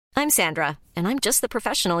I'm Sandra, and I'm just the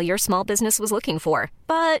professional your small business was looking for.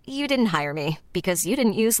 But you didn't hire me because you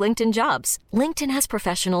didn't use LinkedIn Jobs. LinkedIn has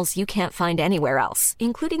professionals you can't find anywhere else,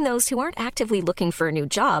 including those who aren't actively looking for a new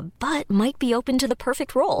job, but might be open to the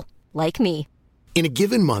perfect role, like me. In a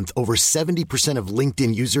given month, over 70% of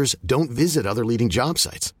LinkedIn users don't visit other leading job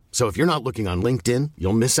sites. So if you're not looking on LinkedIn,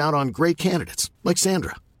 you'll miss out on great candidates like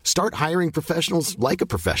Sandra. Start hiring professionals like a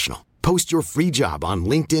professional. Post your free job on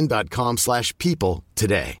linkedin.com/people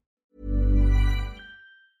today.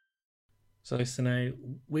 So, Sinead,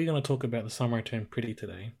 we're going to talk about the Summer I Turned Pretty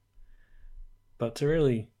today. But to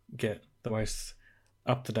really get the most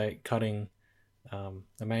up-to-date, cutting,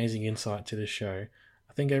 amazing insight to this show,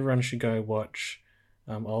 I think everyone should go watch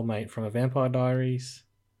Old Mate from A Vampire Diaries.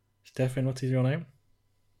 Stefan, what's his real name?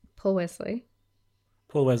 Paul Wesley.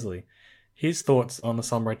 Paul Wesley. His thoughts on the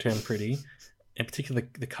Summer I Turned Pretty, in particular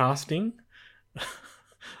the casting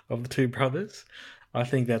of the two brothers. I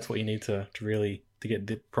think that's what you need to really to get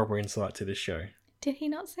the proper insight to this show. Did he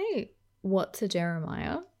not say what to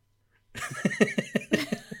Jeremiah?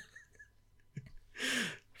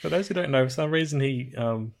 For those who don't know, for some reason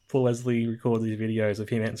Paul Wesley records these videos of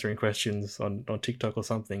him answering questions on TikTok or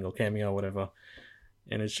something, or Cameo or whatever.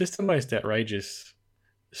 And it's just the most outrageous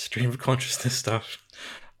stream of consciousness stuff.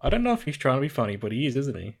 I don't know if he's trying to be funny, but he is,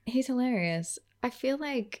 isn't he? He's hilarious. I feel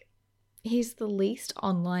like he's the least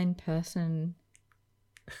online person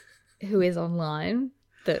who is online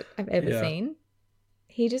that I've ever seen.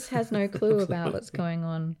 He just has no clue about what's going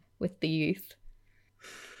on with the youth.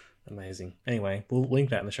 Amazing. Anyway, we'll link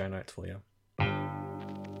that in the show notes for you.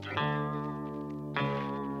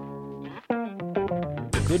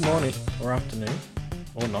 Good morning, or afternoon,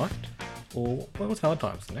 or night, or what's other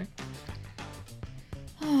times today?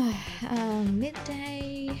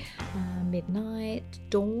 Midday, midnight,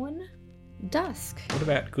 dawn, dusk. What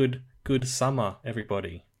about good summer,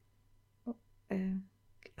 everybody?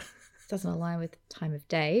 Doesn't align with time of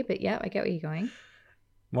day, but yeah, I get where you're going.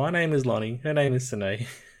 My name is Lonnie. Her name is Sinead.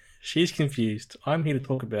 She's confused. I'm here to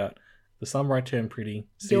talk about The Summer I Turned Pretty,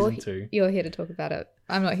 Season 2. You're here to talk about it.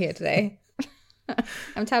 I'm not here today.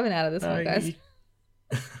 I'm tapping out of this one, guys.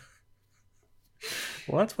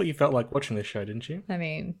 Well, that's what you felt like watching this show, didn't you? I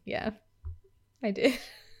mean, yeah, I did.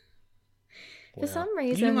 Wow. For some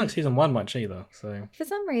reason... You didn't like Season 1 much either, so... For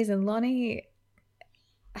some reason, Lonnie...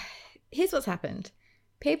 Here's what's happened.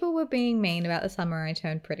 People were being mean about The Summer I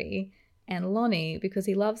Turned Pretty, and Lonnie, because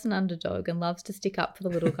he loves an underdog and loves to stick up for the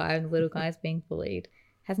little guy and the little guy's being bullied,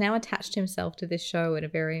 has now attached himself to this show in a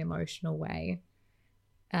very emotional way.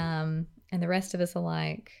 And the rest of us are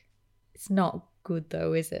like, it's not good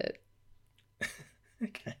though, is it?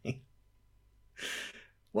 Okay.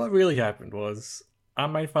 What really happened was I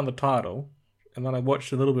made fun of the title, and then I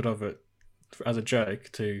watched a little bit of it as a joke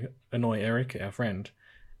to annoy Eric, our friend.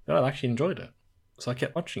 Then I actually enjoyed it. So I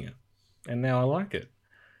kept watching it, and now I like it.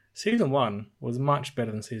 Season 1 was much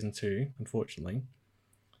better than Season 2, unfortunately.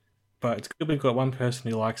 But it's good we've got one person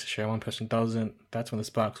who likes the show, one person doesn't. That's when the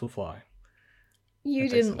sparks will fly. You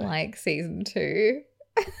didn't like Season 2.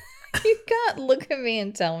 You can't look at me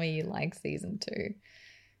and tell me you like Season 2.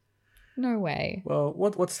 No way. Well,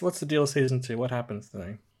 what's the deal with Season 2? What happens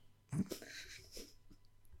today?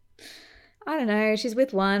 I don't know. She's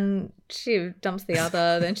with one, she dumps the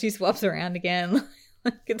other, then she swaps around again.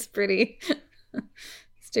 Like, it's pretty.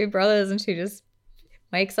 It's two brothers, and she just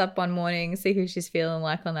wakes up one morning, see who she's feeling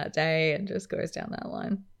like on that day, and just goes down that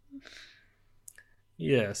line.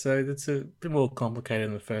 Yeah, so it's a bit more complicated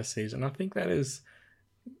in the first season. I think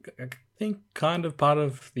kind of part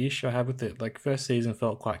of the issue I have with it. Like, first season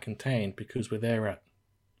felt quite contained because we're there at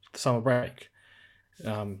the summer break.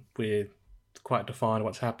 We're quite defined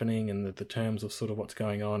what's happening and the terms of sort of what's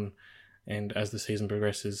going on. And as the season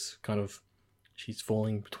progresses, kind of she's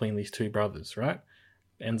falling between these two brothers, right?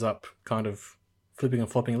 Ends up kind of flipping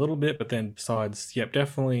and flopping a little bit, but then decides, yep,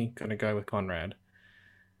 definitely going to go with Conrad.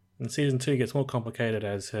 And season 2 gets more complicated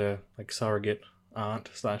as her like surrogate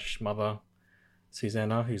aunt / mother,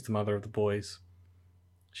 Susanna, who's the mother of the boys,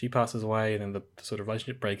 she passes away, and then the sort of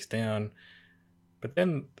relationship breaks down. But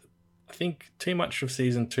then I think too much of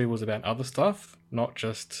season 2 was about other stuff, not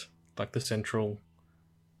just like the central,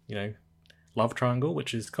 love triangle,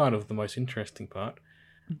 which is kind of the most interesting part.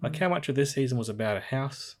 Mm-hmm. Like, how much of this season was about a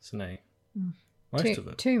house, Sinead? Most of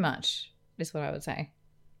it. Too much is what I would say.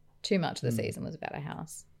 Too much of the season was about a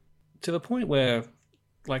house. To the point where,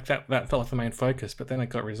 like, that felt like the main focus, but then it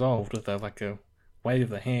got resolved with a wave of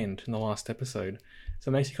the hand in the last episode. So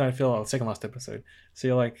it makes you kind of feel like the second last episode. So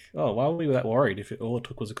you're like, oh, why were we that worried if all it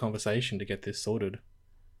took was a conversation to get this sorted?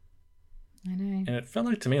 I know. And it felt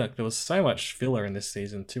like to me like there was so much filler in this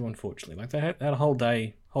season too, unfortunately. Like they had a whole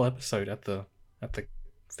episode at the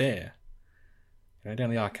fair, down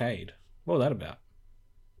the arcade. What was that about?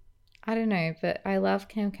 I don't know, but I love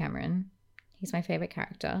Cam Cameron. He's my favourite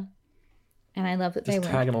character. And I love that Just they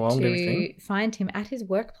tagging along went to to everything. find him at his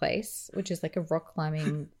workplace, which is like a rock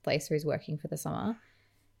climbing place where he's working for the summer.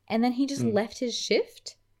 And then he just left his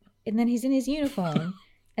shift. And then he's in his uniform.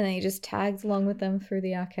 And then he just tags along with them through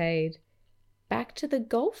the arcade. Back to the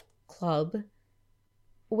golf club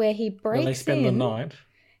where he breaks in. They spend the night.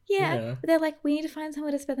 Yeah. But they're like, we need to find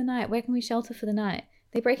somewhere to spend the night. Where can we shelter for the night?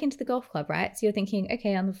 They break into the golf club, right? So you're thinking,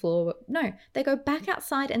 okay, on the floor. No, they go back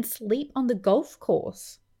outside and sleep on the golf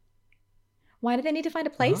course. Why do they need to find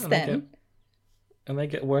a place then? They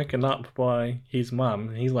get woken up by his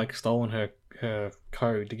mum. He's like stolen her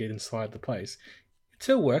code to get inside the place. It's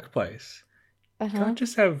her workplace. You can't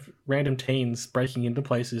just have random teens breaking into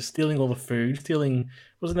places, stealing all the food,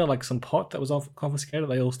 wasn't there like some pot that was confiscated?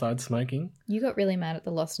 They all started smoking. You got really mad at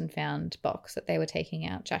the lost and found box that they were taking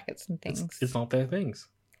out jackets and things. It's not their things.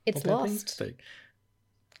 It's lost.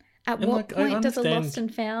 At And, what point does a understand- lost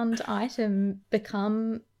and found item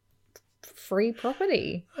become free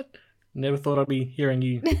property? I never thought I'd be hearing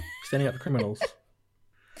you standing up for criminals.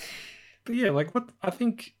 But yeah, like what I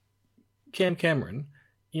think, Cam Cameron,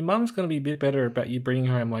 your mum's going to be a bit better about you bringing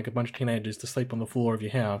home like a bunch of teenagers to sleep on the floor of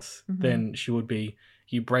your house than she would be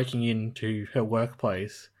you breaking into her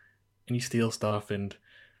workplace and you steal stuff. And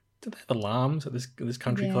do they have alarms at this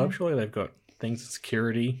country club? Surely they've got things,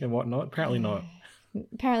 security and whatnot. Apparently not.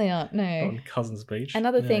 Apparently not, no. On Cousins Beach.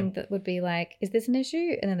 Another thing that would be like, is this an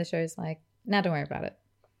issue? And then the show's like, nah, don't worry about it.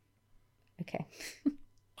 Okay.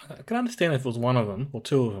 I can understand if it was one of them or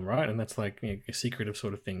two of them, right? And that's like a secretive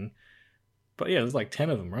sort of thing. But yeah, there's like 10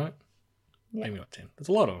 of them, right? Yeah. Maybe not 10. There's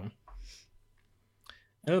a lot of them.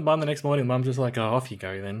 And then the next morning, Mum's just like, oh, off you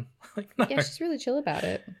go then. Like, no. Yeah, she's really chill about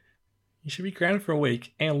it. You should be grounded for a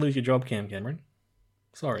week and lose your job, Cam Cameron.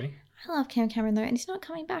 Sorry. I love Cam Cameron though, and he's not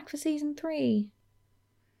coming back for season 3.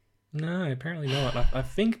 No, apparently not. I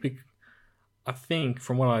think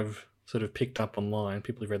from what I've sort of picked up online,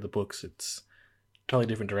 people who've read the books, it's a totally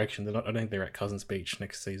different direction. I don't think they're at Cousins Beach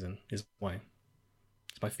next season, it's my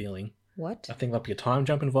feeling. What? I think there'll be a time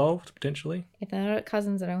jump involved, potentially. If they're not at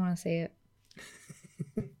Cousins, I don't want to see it.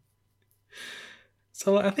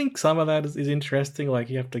 So I think some of that is interesting. Like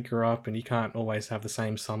you have to grow up and you can't always have the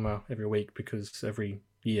same summer every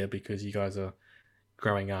year because you guys are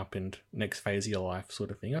growing up and next phase of your life sort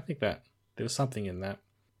of thing. I think that there was something in that.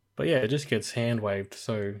 But yeah, it just gets hand-waved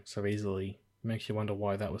so easily. It makes you wonder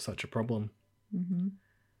why that was such a problem. Mm-hmm.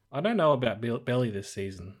 I don't know about Belly this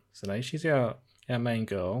season. So she's our main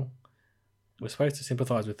girl. We're supposed to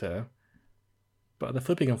sympathise with her. But the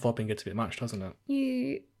flipping and flopping gets a bit much, doesn't it?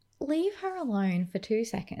 You leave her alone for 2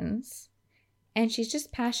 seconds and she's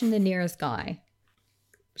just pashing the nearest guy.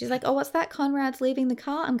 She's like, oh, what's that? Conrad's leaving the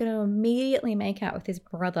car? I'm going to immediately make out with his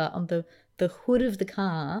brother on the hood of the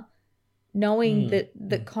car, knowing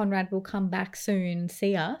that Conrad will come back soon and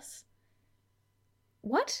see us.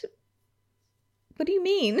 What? What do you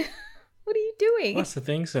mean? What are you doing? That's the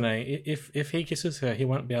thing, Sine. If he kisses her, he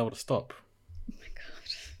won't be able to stop. Oh my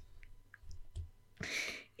God.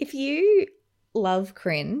 If you love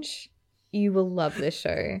cringe, you will love this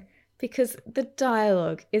show because the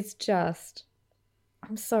dialogue is just,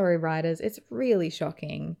 I'm sorry, writers, it's really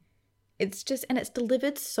shocking. It's just, and it's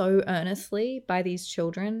delivered so earnestly by these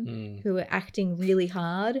children who are acting really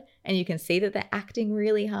hard, and you can see that they're acting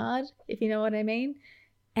really hard, if you know what I mean.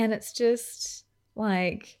 And it's just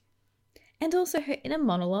like, and also her inner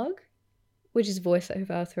monologue, which is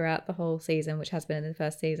voiceover throughout the whole season, which has been in the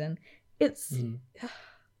first season,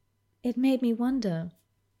 it made me wonder,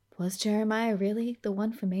 was Jeremiah really the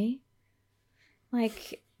one for me?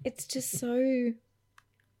 Like, it's just so,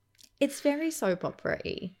 it's very soap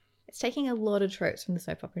opera-y. It's taking a lot of tropes from the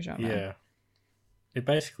soap opera genre. Yeah. It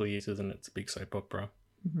basically is, isn't it? It's a big soap opera.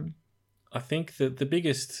 Mm-hmm. I think that the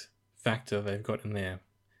biggest factor they've got in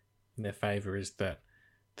their favour is that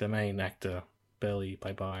the main actor, Belly,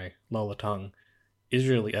 played by Lola Tung, is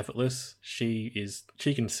really effortless. She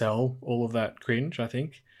can sell all of that cringe, I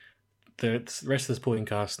think. The rest of the supporting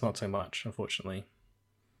cast, not so much, unfortunately.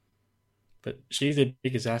 But she's their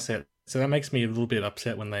biggest asset. So that makes me a little bit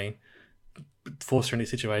upset when they force her into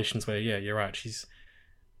situations where, yeah, you're right.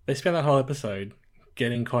 They spend that whole episode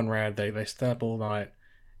getting Conrad. They stay up all night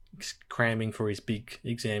cramming for his big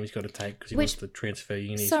exam he's got to take because he wants to transfer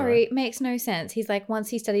unis. Sorry, right? makes no sense. He's like, once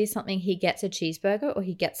he studies something, he gets a cheeseburger or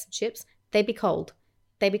he gets some chips. They be cold.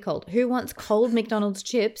 Who wants cold McDonald's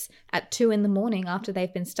chips at 2 a.m. after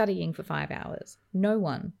they've been studying for 5 hours? No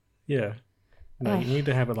one. Yeah. No, you need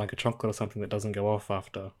to have it like a chocolate or something that doesn't go off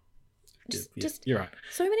after. Just you're right.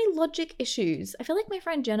 So many logic issues. I feel like my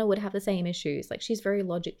friend Jenna would have the same issues. Like, she's very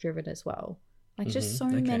logic driven as well. Like, just so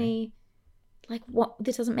many, like, what,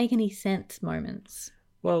 this doesn't make any sense moments.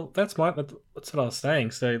 Well, that's what I was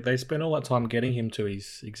saying. So they spend all that time getting him to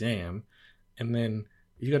his exam, and then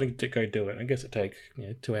he's got to go do it. I guess it takes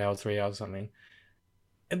 2 hours, 3 hours, or something.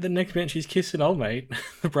 And the next minute, she's kissing old mate,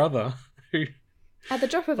 the brother, who at the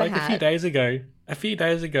drop of a hat. A few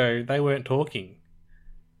days ago, they weren't talking.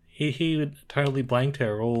 He would totally blanked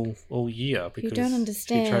her all year because you don't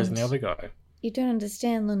understand. She chose the other guy. You don't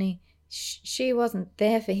understand, Lonnie. She wasn't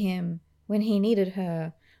there for him when he needed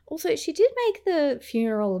her. Also, she did make the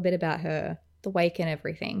funeral a bit about her, the wake and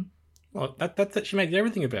everything. Well, that's it. She makes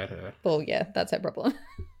everything about her. Well, yeah, that's her problem.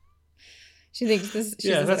 She thinks this.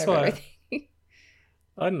 That's why. Everything.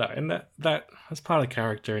 I don't know, and that's part of the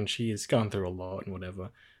character, and she is going through a lot and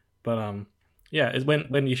whatever. But it's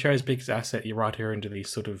when you show his biggest asset, you write her into these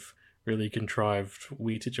sort of really contrived,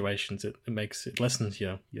 weird situations. It lessens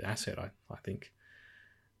your asset. I think.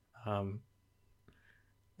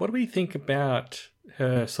 What do we think about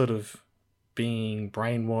her sort of being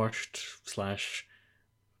brainwashed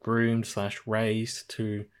 / groomed / raised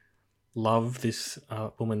to love this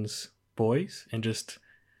woman's boys and just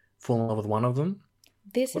fall in love with one of them?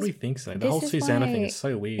 What do we think? So the whole Susanna thing is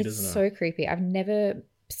so weird, isn't it? It's so creepy. I've never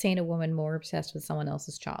seen a woman more obsessed with someone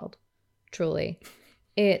else's child. Truly.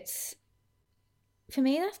 For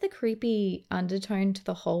me, that's the creepy undertone to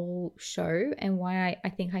the whole show, and why I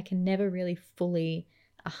think I can never really fully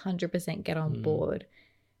 100% get on board.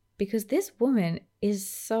 Because this woman is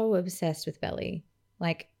so obsessed with Belly,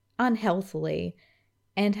 like unhealthily,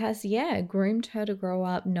 and has, groomed her to grow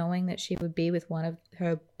up knowing that she would be with one of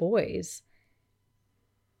her boys.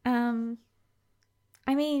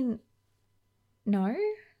 I mean, no.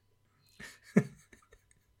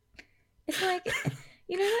 It's like,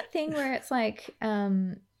 you know that thing where it's like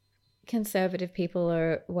conservative people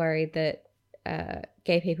are worried that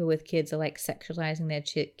gay people with kids are like sexualizing their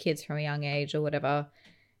kids from a young age or whatever,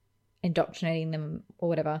 indoctrinating them or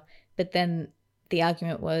whatever. But then the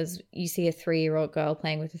argument was, you see a 3-year-old girl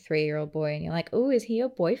playing with a 3-year-old boy and you're like, oh, is he your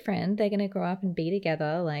boyfriend? They're going to grow up and be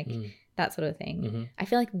together. Like that sort of thing. Mm-hmm. I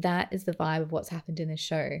feel like that is the vibe of what's happened in this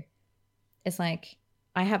show. It's like,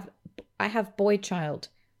 I have boy child,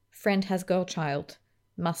 friend has girl child,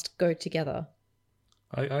 must go together.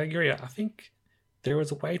 I agree. I think there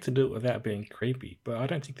was a way to do it without being creepy, but I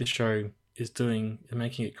don't think the show is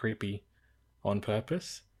making it creepy on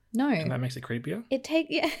purpose. No. And that makes it creepier.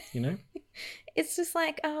 You know? It's just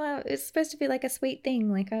like, it's supposed to be like a sweet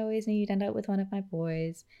thing. Like, I always knew you'd end up with one of my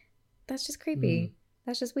boys. That's just creepy.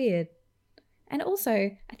 That's just weird. And also,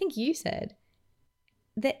 I think you said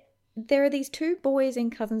that there are these 2 boys in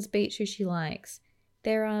Cousins Beach who she likes.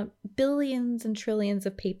 There are billions and trillions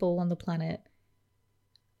of people on the planet.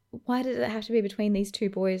 Why does it have to be between these 2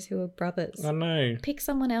 boys who are brothers? I know. Pick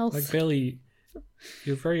someone else. Like, Belly,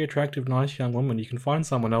 you're a very attractive, nice young woman. You can find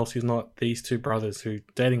someone else who's not these 2 brothers, who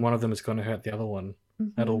dating one of them is going to hurt the other one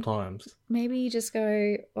at all times. Maybe you just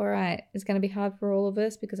go, all right, it's going to be hard for all of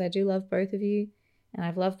us because I do love both of you. And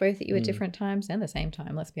I've loved both of you at different times and the same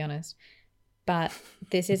time, let's be honest. But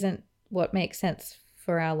this isn't what makes sense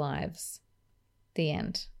for our lives. The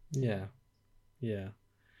end. Yeah. Yeah.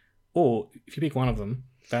 Or if you pick one of them,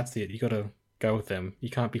 that's it. You got to go with them. You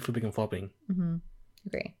can't be flipping and flopping. Mm-hmm.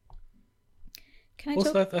 Agree.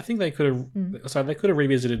 I think they could have. So they could have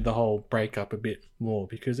revisited the whole breakup a bit more,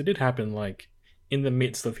 because it did happen like in the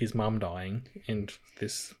midst of his mum dying, and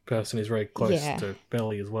this person is very close to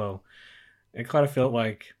Belly as well. It kind of felt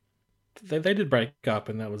like they did break up,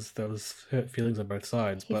 and that was hurt feelings on both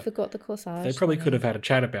sides. He forgot the corsage. They probably could have had a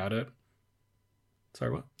chat about it.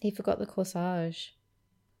 Sorry, what? He forgot the corsage.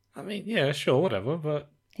 I mean, yeah, sure, whatever,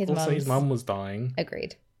 but his mum was dying.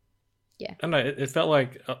 Agreed. Yeah. I don't know, it felt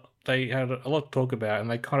like they had a lot to talk about,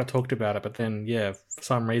 and they kind of talked about it, but then, for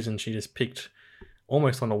some reason, she just picked,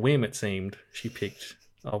 almost on a whim, it seemed, she picked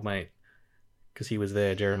old mate, because he was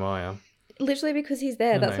there, Jeremiah. Literally because he's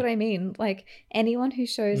there. That's what I mean. Like, anyone who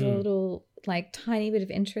shows a little, like, tiny bit of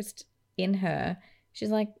interest in her, she's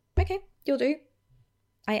like, okay, you'll do.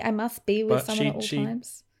 I must be with someone at all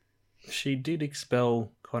times. She did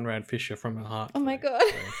expel Conrad Fisher from her heart. Oh my God.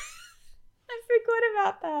 So. I forgot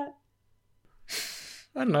about that.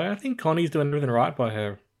 I don't know. I think Connie's doing everything right by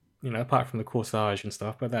her, apart from the corsage and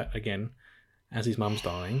stuff. But that, again, as his mum's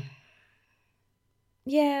dying.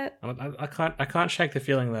 Yeah. I can't shake the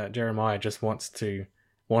feeling that Jeremiah just wants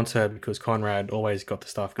her because Conrad always got the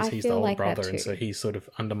stuff because he's the older brother, and so he's sort of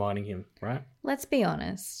undermining him, right? Let's be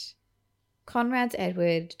honest. Conrad's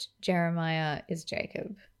Edward, Jeremiah is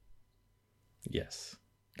Jacob. Yes.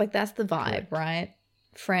 Like, that's the vibe, Correct. right?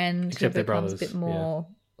 Friend Except who they're becomes brothers. a bit more,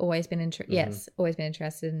 always been Mhm. always been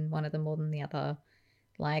interested in one of them more than the other.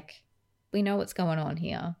 Like, we know what's going on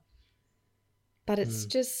here. But it's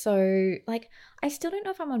just so, like, I still don't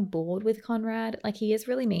know if I'm on board with Conrad. Like, he is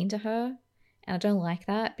really mean to her. And I don't like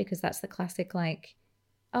that because that's the classic, like,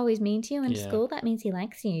 oh, he's mean to you in Yeah. school? That means he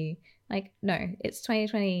likes you. Like, no, it's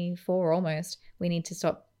 2024 almost. We need to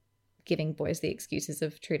stop giving boys the excuses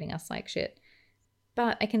of treating us like shit.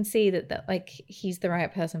 But I can see that like, he's the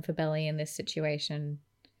right person for Belly in this situation,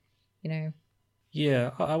 you know.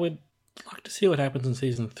 Yeah, I would like to see what happens in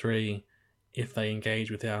season 3 if they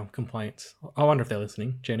engage with our complaints. I wonder if they're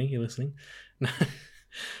listening. Jenny, you listening?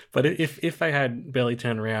 But if they had Belly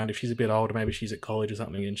turn around, if she's a bit older, maybe she's at college or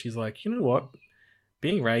something, and she's like, you know what?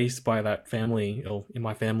 Being raised by that family, or in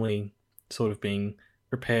my family, sort of being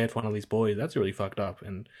prepared for one of these boys, that's really fucked up.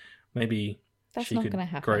 And maybe That's she not could going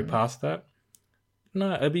to grow happen. past that.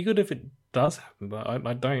 No, it'd be good if it does happen, but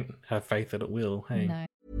I don't have faith that it will. Hey. No.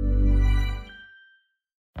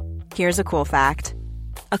 Here's a cool fact.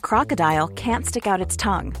 A crocodile can't stick out its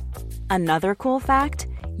tongue. Another cool fact,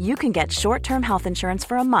 you can get short-term health insurance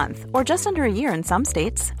for a month or just under a year in some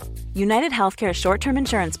states. United Healthcare short-term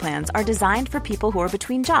insurance plans are designed for people who are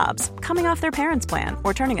between jobs, coming off their parents' plan,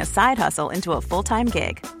 or turning a side hustle into a full-time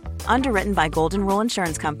gig. Underwritten by Golden Rule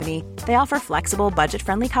Insurance Company, they offer flexible,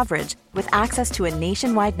 budget-friendly coverage with access to a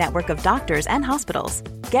nationwide network of doctors and hospitals.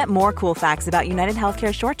 Get more cool facts about United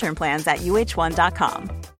Healthcare short-term plans at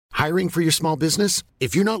uh1.com. Hiring for your small business?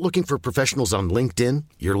 If you're not looking for professionals on LinkedIn,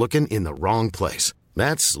 you're looking in the wrong place.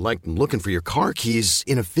 That's like looking for your car keys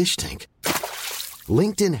in a fish tank.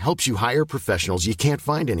 LinkedIn helps you hire professionals you can't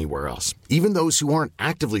find anywhere else, even those who aren't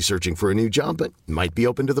actively searching for a new job but might be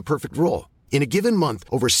open to the perfect role. In a given month,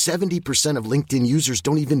 over 70% of LinkedIn users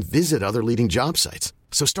don't even visit other leading job sites.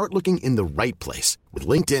 So start looking in the right place. With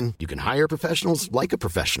LinkedIn, you can hire professionals like a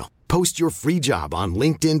professional. Post your free job on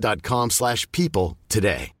linkedin.com/people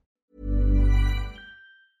today.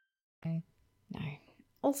 No.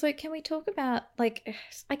 Also, can we talk about, like,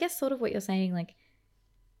 I guess sort of what you're saying, like,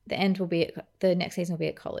 the next season will be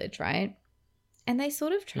at college, right? And they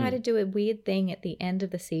sort of try to do a weird thing at the end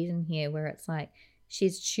of the season here where it's like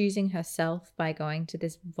she's choosing herself by going to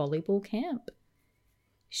this volleyball camp.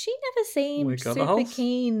 She never seemed super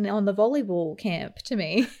keen on the volleyball camp to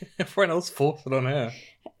me. Everyone else forced it on her.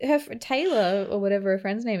 Taylor, or whatever her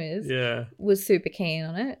friend's name is, was super keen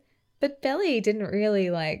on it. But Belly didn't really,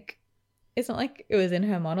 like, it's not like it was in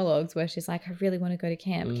her monologues where she's like, I really want to go to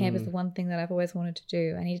camp. Camp is the one thing that I've always wanted to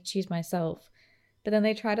do. I need to choose myself. But then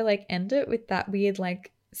they try to, like, end it with that weird,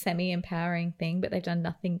 like, semi-empowering thing, but they've done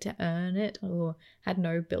nothing to earn it or had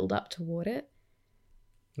no build-up toward it.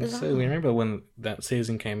 So we remember when that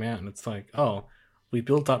season came out and it's like, oh, we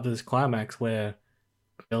built up to this climax where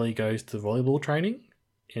Belly goes to volleyball training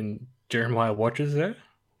and Jeremiah watches her.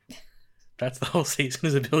 That's the whole season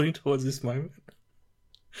is building towards this moment.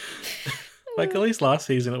 Like, at least last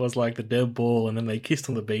season it was like the dead ball and then they kissed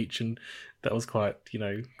on the beach and that was quite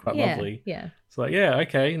lovely. Yeah. It's like, yeah,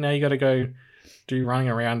 okay, now you got to go do running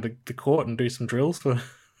around the court and do some drills for a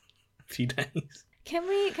few days. Can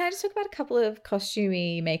I just talk about a couple of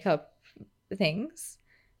costumey makeup things?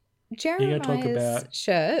 Jeremiah's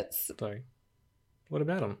shirts. Sorry. What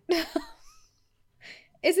about them?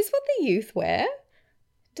 Is this what the youth wear?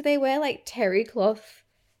 Do they wear, like, terry cloth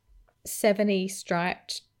 70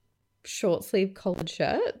 striped short sleeve collared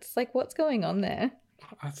shirts? Like, what's going on there?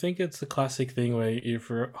 I think it's the classic thing where if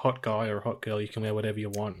you're a hot guy or a hot girl, you can wear whatever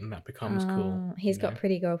you want and that becomes cool. He's got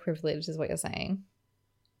pretty girl privilege is what you're saying.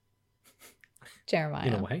 Jeremiah.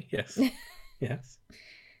 In a way, yes. Yes.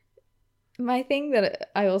 My thing that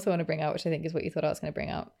I also want to bring up, which I think is what you thought I was going to bring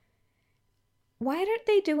up. Why don't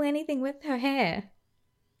they do anything with her hair?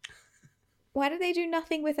 Why do they do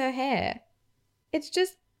nothing with her hair? It's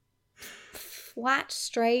just flat,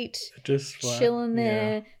 straight, just flat, chilling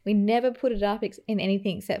there. Yeah. We never put it up in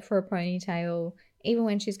anything except for a ponytail, even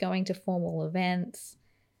when she's going to formal events.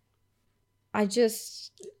 I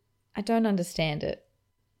don't understand it.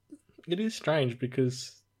 It is strange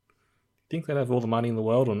because I think they'd have all the money in the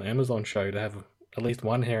world on Amazon show to have at least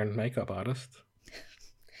one hair and makeup artist.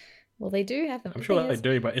 Well, they do have them. I'm sure that they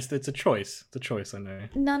do, but it's a choice. It's a choice, I know.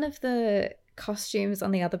 None of the costumes on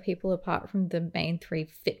the other people apart from the main three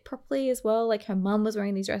fit properly as well. Like, her mum was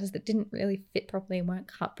wearing these dresses that didn't really fit properly and weren't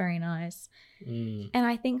cut very nice. And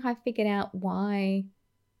I think I figured out why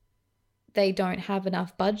they don't have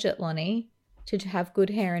enough budget, Lonnie, to have good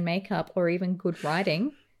hair and makeup or even good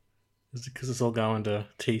writing. Is it because it's all going to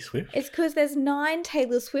T Swift? It's because there's 9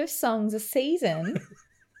 Taylor Swift songs a season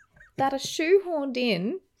that are shoehorned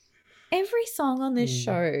in. Every song on this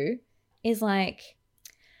show is like,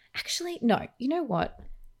 actually, no, you know what?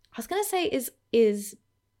 I was going to say is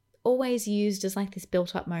always used as like this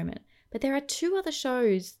built-up moment. But there are 2 other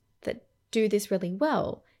shows that do this really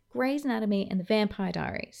well. Grey's Anatomy and The Vampire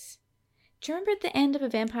Diaries. Do you remember at the end of a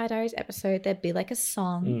Vampire Diaries episode, there'd be like a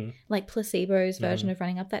song, like Placebo's version of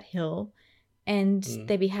Running Up That Hill, and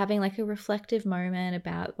they'd be having like a reflective moment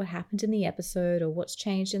about what happened in the episode or what's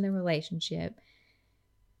changed in the relationship.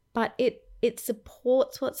 But it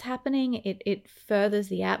supports what's happening. It furthers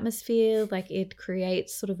the atmosphere. Like it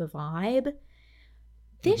creates sort of a vibe.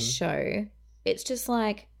 This show, it's just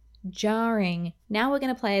like jarring. Now we're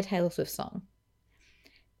going to play a Taylor Swift song.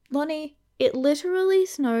 Lonnie, it literally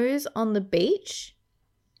snows on the beach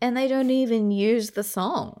and they don't even use the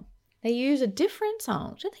song. They use a different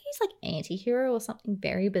song. Don't they use like Anti-Hero or something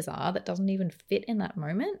very bizarre that doesn't even fit in that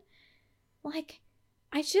moment? Like,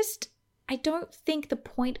 I don't think the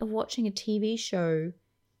point of watching a TV show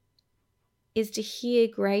is to hear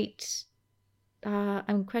great...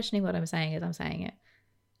 I'm questioning what I'm saying as I'm saying it.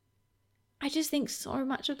 I just think so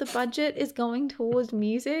much of the budget is going towards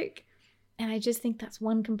music. And I just think that's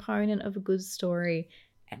one component of a good story.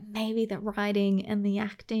 And maybe the writing and the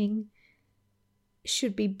acting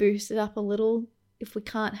should be boosted up a little if we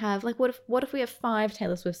can't have... Like, what if we have 5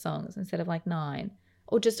 Taylor Swift songs instead of like 9?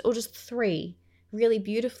 Or just 3, really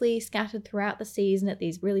beautifully scattered throughout the season at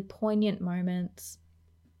these really poignant moments.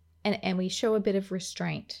 And we show a bit of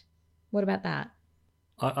restraint. What about that?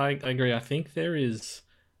 I agree. I think there is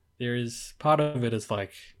part of it is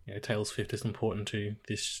like, you know, Taylor Swift is important to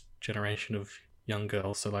this generation of young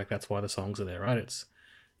girls, so like that's why the songs are there, right?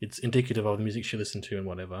 It's indicative of the music she listened to and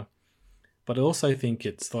whatever. But I also think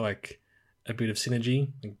it's like a bit of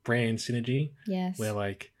synergy, like brand synergy. Yes. Where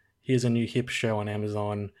like, here's a new hip show on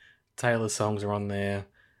Amazon, Taylor's songs are on there,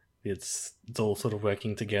 it's all sort of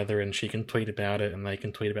working together, and she can tweet about it and they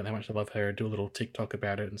can tweet about how much they love her, do a little TikTok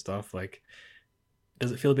about it and stuff. Like,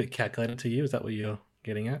 does it feel a bit calculated to you? Is that what you're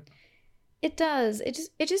getting at? It does. It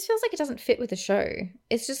just feels like it doesn't fit with the show.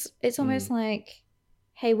 It's almost like,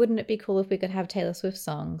 hey, wouldn't it be cool if we could have Taylor Swift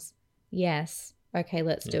songs? Yes. Okay,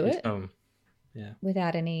 let's do it. Yeah.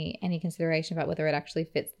 Without any consideration about whether it actually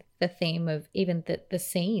fits the theme of even the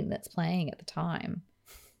scene that's playing at the time.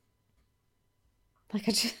 Like,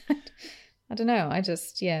 I don't know.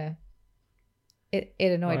 It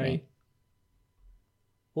annoyed me.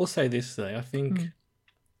 We'll say this though. I think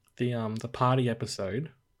the party episode,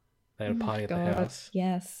 they had a party at the house.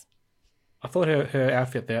 Yes. I thought her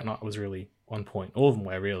outfit that night was really on point. All of them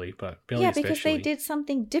were really, but Billy especially. Because they did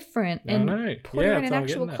something different and put her in an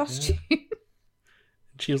actual costume. Yeah.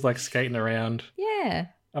 She was like skating around. Yeah.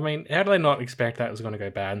 I mean, how do they not expect that was going to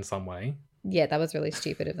go bad in some way? Yeah, that was really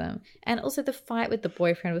stupid of them. And also the fight with the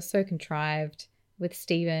boyfriend was so contrived with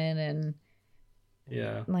Steven and...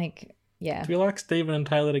 Yeah. Like, yeah. Do we like Steven and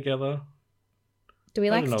Taylor together? Do we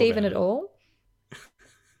like Steven at all?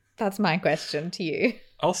 That's my question to you.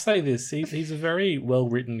 I'll say this. He's a very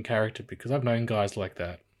well-written character because I've known guys like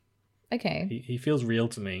that. Okay. He feels real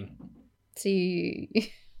to me. So you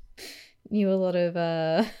knew a lot of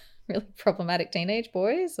really problematic teenage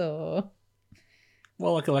boys, or...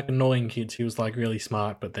 Well, like annoying kids. He was like really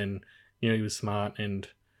smart, but then, you know, he was smart and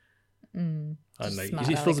I don't know.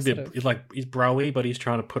 He feels a bit like he's broy, but he's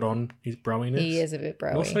trying to put on his broiness. He is a bit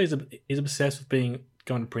broy. Also, he's obsessed with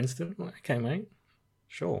going to Princeton. I'm like, okay, mate,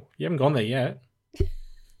 sure. You haven't gone there yet.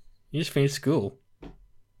 You just finished school.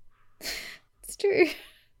 It's true.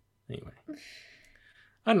 Anyway,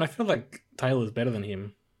 I don't know. I feel like Taylor's better than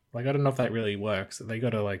him. Like, I don't know if that really works. They got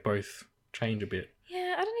to like both change a bit.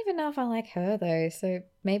 Yeah, I don't even know if I like her though. So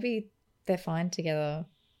maybe they're fine together.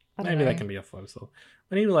 I don't know. Maybe they can be a photo still.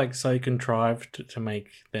 But he like so contrived to make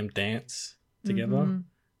them dance together,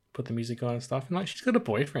 put the music on and stuff. And like, she's got a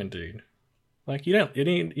boyfriend, dude. Like, you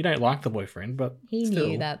don't like the boyfriend, but he still.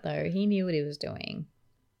 knew that though. He knew what he was doing.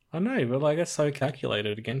 I know, but like, that's so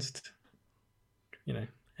calculated against, you know.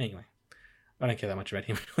 Anyway, I don't care that much about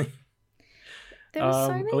him really. There was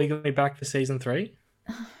so many... Are we going to be back for season 3?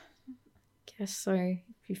 Guess so.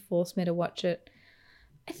 If you force me to watch it,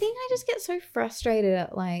 I think I just get so frustrated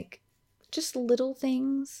at like just little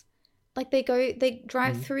things. Like they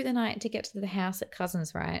drive through the night to get to the house at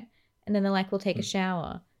Cousins, right? And then they're like, "We'll take a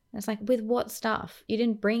shower." And it's like, with what stuff? You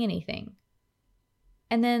didn't bring anything.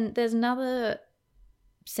 And then there's another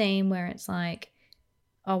scene where it's like,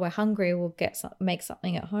 "Oh, we're hungry. We'll make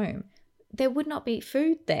something at home." There would not be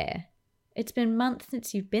food there. It's been months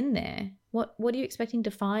since you've been there. What are you expecting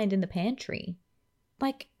to find in the pantry?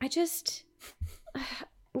 Like, I just...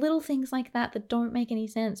 little things like that don't make any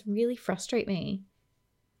sense really frustrate me.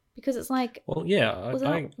 Because it's like... Well, yeah. Was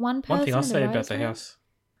that one person one thing I'll in the say about writer's the room? house...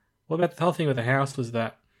 Well, about the whole thing with the house was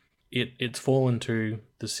that it's fallen to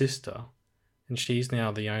the sister, and she's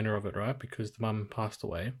now the owner of it, right? Because the mum passed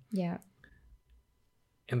away. Yeah.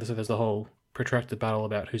 And so there's the whole protracted battle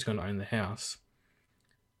about who's going to own the house.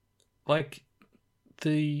 Like,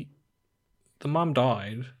 the mum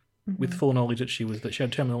died with full knowledge that she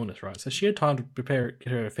had terminal illness, right? So she had time to get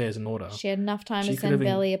her affairs in order. She had enough time She to could send have been-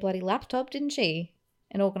 Belly a bloody laptop, didn't she?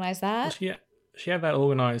 And organise that. Well, she had that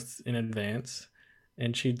organised in advance,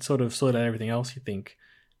 and she'd sort of sorted out everything else, you think.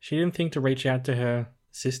 She didn't think to reach out to her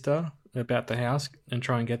sister about the house and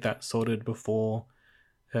try and get that sorted before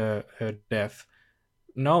her death,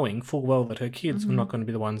 knowing full well that her kids were not going to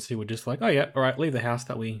be the ones who were just like, oh yeah, all right, leave the house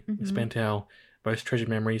that we spent our most treasured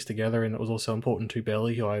memories together, and it was also important to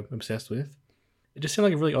Belly, who I'm obsessed with. It just seemed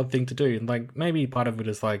like a really odd thing to do, and like maybe part of it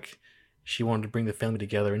is like she wanted to bring the family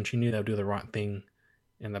together, and she knew they would do the right thing,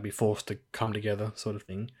 and they'd be forced to come together, sort of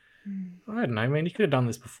thing. I don't know, man. You could have done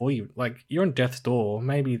this before you're on death's door.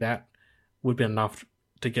 Maybe that would be enough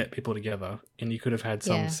to get people together, and you could have had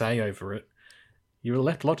some say over it. You were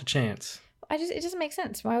left a lot of chance. It doesn't make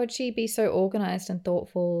sense. Why would she be so organised and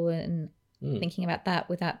thoughtful and thinking about that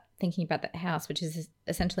without thinking about that house, which is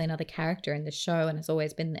essentially another character in the show and has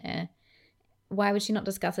always been there? Why would she not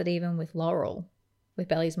discuss it even with Laurel, with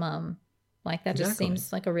Belly's mum? Like, that just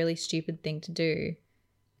seems like a really stupid thing to do.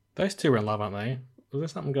 Those two are in love, aren't they? Was there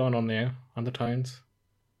something going on there? Undertones?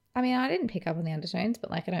 I mean, I didn't pick up on the undertones, but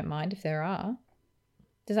like, I don't mind if there are.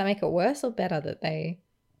 Does that make it worse or better that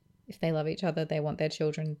if they love each other, they want their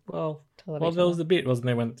children to love each other? There was a bit, wasn't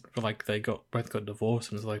there, when like they both got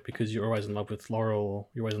divorced, and it's like because you're always in love with Laurel, or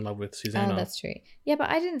you're always in love with Susanna. Oh, that's true. Yeah, but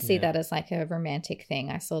I didn't see that as like a romantic thing.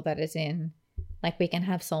 I saw that as in, like, we can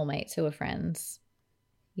have soulmates who are friends.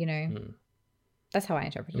 You know, that's how I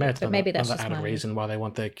interpreted it. But maybe that's just another reason why they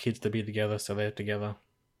want their kids to be together, so they're together.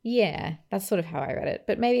 Yeah, that's sort of how I read it.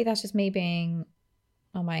 But maybe that's just me being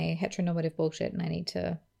on my heteronormative bullshit, and I need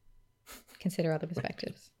to consider other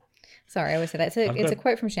perspectives. Sorry, I always say that. It's a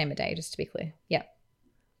quote from Shane Day, just to be clear. Yeah.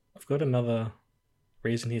 I've got another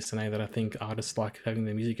reason here, Sine, that I think artists like having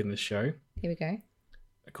their music in this show. Here we go.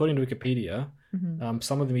 According to Wikipedia,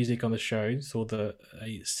 some of the music on the show saw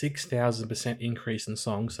a 6,000% increase in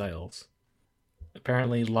song sales.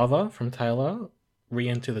 Apparently, Lover from Taylor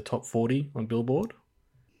re-entered the top 40 on Billboard,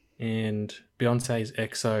 and Beyonce's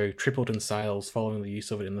EXO tripled in sales following the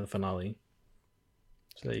use of it in the finale.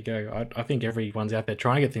 So there you go. I think everyone's out there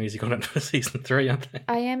trying to get the music on it for season 3, aren't they?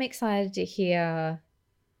 I am excited to hear,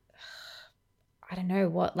 I don't know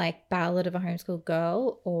what, like Ballad of a Homeschool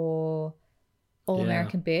Girl or All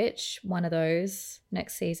American Bitch, one of those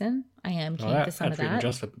next season. I am keen for some of that.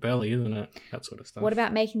 Just for Belly, isn't it? That sort of stuff. What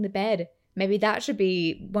about Making the Bed? Maybe that should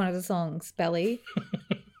be one of the songs, Belly.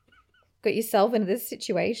 Got yourself into this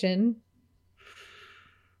situation.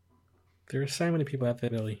 There are so many people out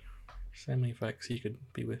there, Belly. So many folks you could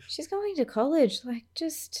be with. She's going to college. Like,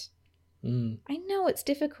 just... I know it's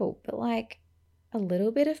difficult, but like a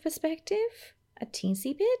little bit of perspective, a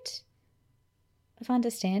teensy bit of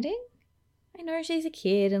understanding. I know she's a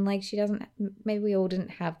kid and like she doesn't, maybe we all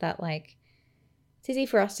didn't have that, like, it's easy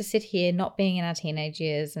for us to sit here not being in our teenage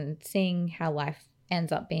years and seeing how life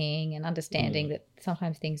ends up being and understanding that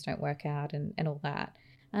sometimes things don't work out and all that.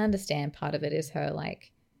 I understand part of it is her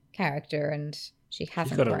like character and she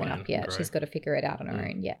hasn't grown up yet. She's got to figure it out on her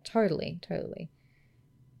own. Yeah, totally.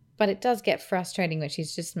 But it does get frustrating when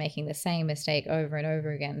she's just making the same mistake over and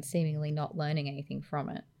over again, seemingly not learning anything from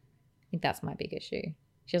it. I think that's my big issue.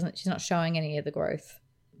 She's not showing any of the growth,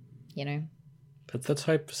 you know? But let's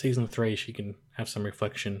hope for season 3 she can have some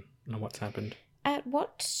reflection on what's happened. At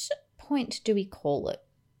what point do we call it?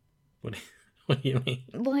 What do you mean?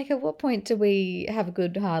 Like, at what point do we have a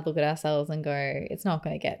good hard look at ourselves and go, it's not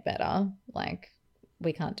going to get better? Like,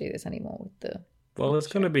 we can't do this anymore with the... Well, it's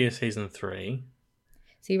going to be a season 3.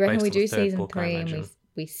 So you reckon we do season 3 and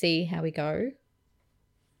we see how we go?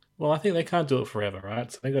 Well, I think they can't do it forever,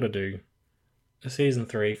 right? So they got to do a season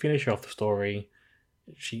 3, finish off the story.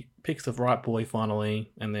 She picks the right boy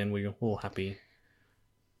finally, and then we're all happy.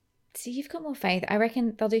 So you've got more faith. I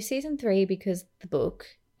reckon they'll do season 3 because the book,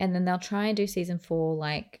 and then they'll try and do season 4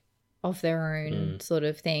 like of their own sort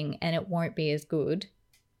of thing, and it won't be as good.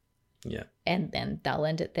 Yeah. And then they'll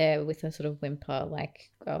end it there with a sort of whimper like,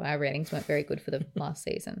 oh, our ratings weren't very good for the last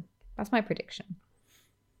season. That's my prediction.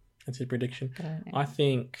 That's your prediction? But I don't know.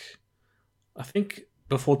 I think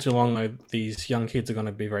before too long, though, these young kids are going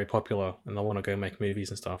to be very popular and they'll want to go make movies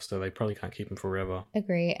and stuff, so they probably can't keep them forever.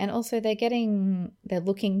 Agree. And also they're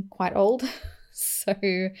looking quite old. So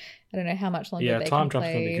I don't know how much longer they time can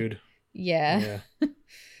travel's going to play. be good. Yeah.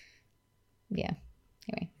 Yeah.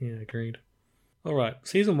 Anyway. Yeah, agreed. All right.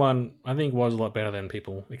 Season 1, I think, was a lot better than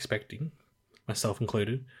people expecting, myself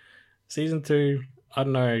included. Season 2, I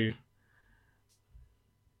don't know.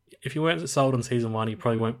 If you weren't sold on Season 1, you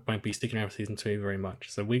probably won't be sticking around for Season 2 very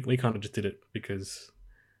much. So we kind of just did it because...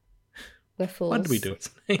 We're fools. Why did we do it?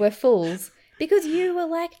 We're fools. Because you were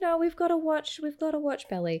like, no, we've got to watch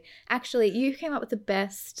Belly. Actually, you came up with the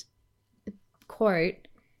best quote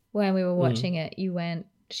when we were watching it. You went,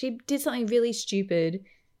 she did something really stupid,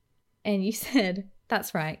 and you said,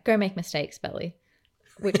 that's right, go make mistakes, Belly,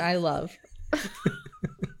 which I love.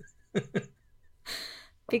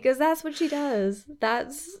 Because that's what she does.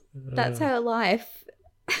 That's her life.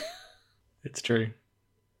 It's true.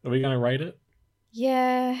 Are we going to rate it?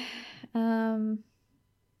 Yeah. 2.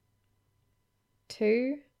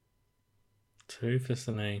 2 for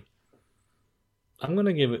Sine. I'm going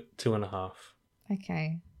to give it 2.5.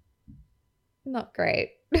 Okay. Not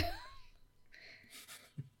great.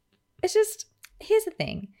 It's just, here's the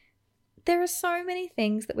thing. There are so many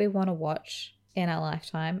things that we want to watch in our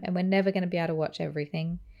lifetime, and we're never going to be able to watch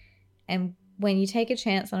everything. And when you take a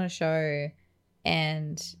chance on a show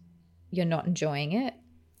and you're not enjoying it,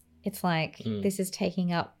 it's like this is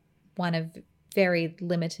taking up one of very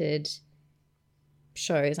limited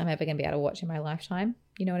shows I'm ever going to be able to watch in my lifetime.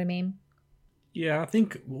 You know what I mean? Yeah, I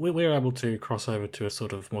think we're able to cross over to a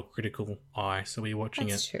sort of more critical eye. So we're watching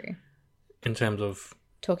That's it true. in terms of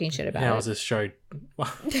Talking shit about how it. is this show... I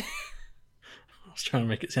was trying to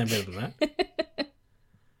make it sound better than that.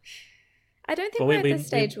 I don't think we're at the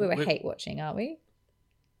stage where we're hate watching, are we?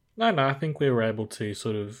 No, I think we were able to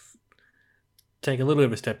sort of take a little bit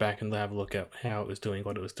of a step back and have a look at how it was doing,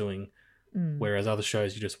 what it was doing, whereas other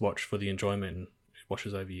shows you just watch for the enjoyment and it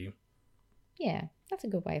washes over you. Yeah, that's a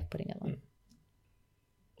good way of putting it. Like.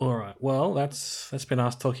 All right, well, that's been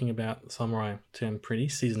us talking about Samurai Turned Pretty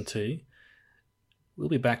Season 2. We'll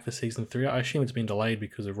be back for Season 3. I assume it's been delayed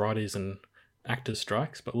because of writers and actors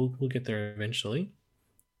strikes, but we'll get there eventually.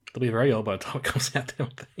 They'll be very old by the time it comes out,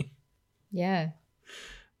 don't they? Yeah.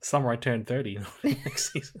 Samurai Turned 30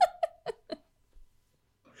 next season.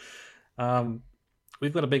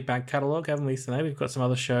 We've got a big back catalogue, haven't we, Sinead? We've got some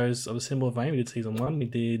other shows of a similar vein. We did Season 1. We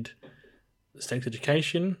did Sex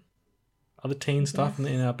Education, other teen stuff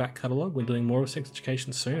in our back catalogue. We're doing more of Sex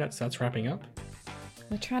Education soon. That's wrapping up.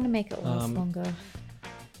 We're trying to make it last longer.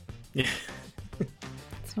 Yeah.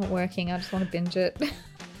 It's not working. I just want to binge it.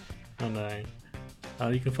 I know.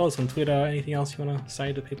 You can follow us on Twitter. Anything else you want to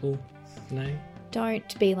say to people, Sinead?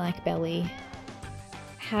 Don't be like Belly.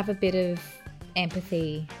 Have a bit of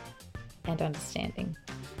empathy and understanding.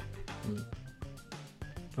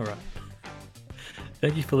 All right.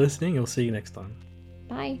 Thank you for listening. We'll see you next time.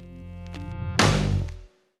 Bye.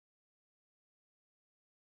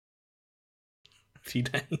 A few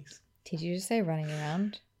days. Did you just say running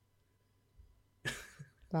around?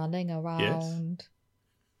 Running around.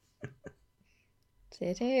 Yes.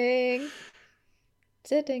 Sitting.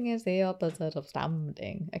 Sitting is the opposite of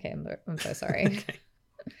standing. Okay, I'm so sorry. Okay.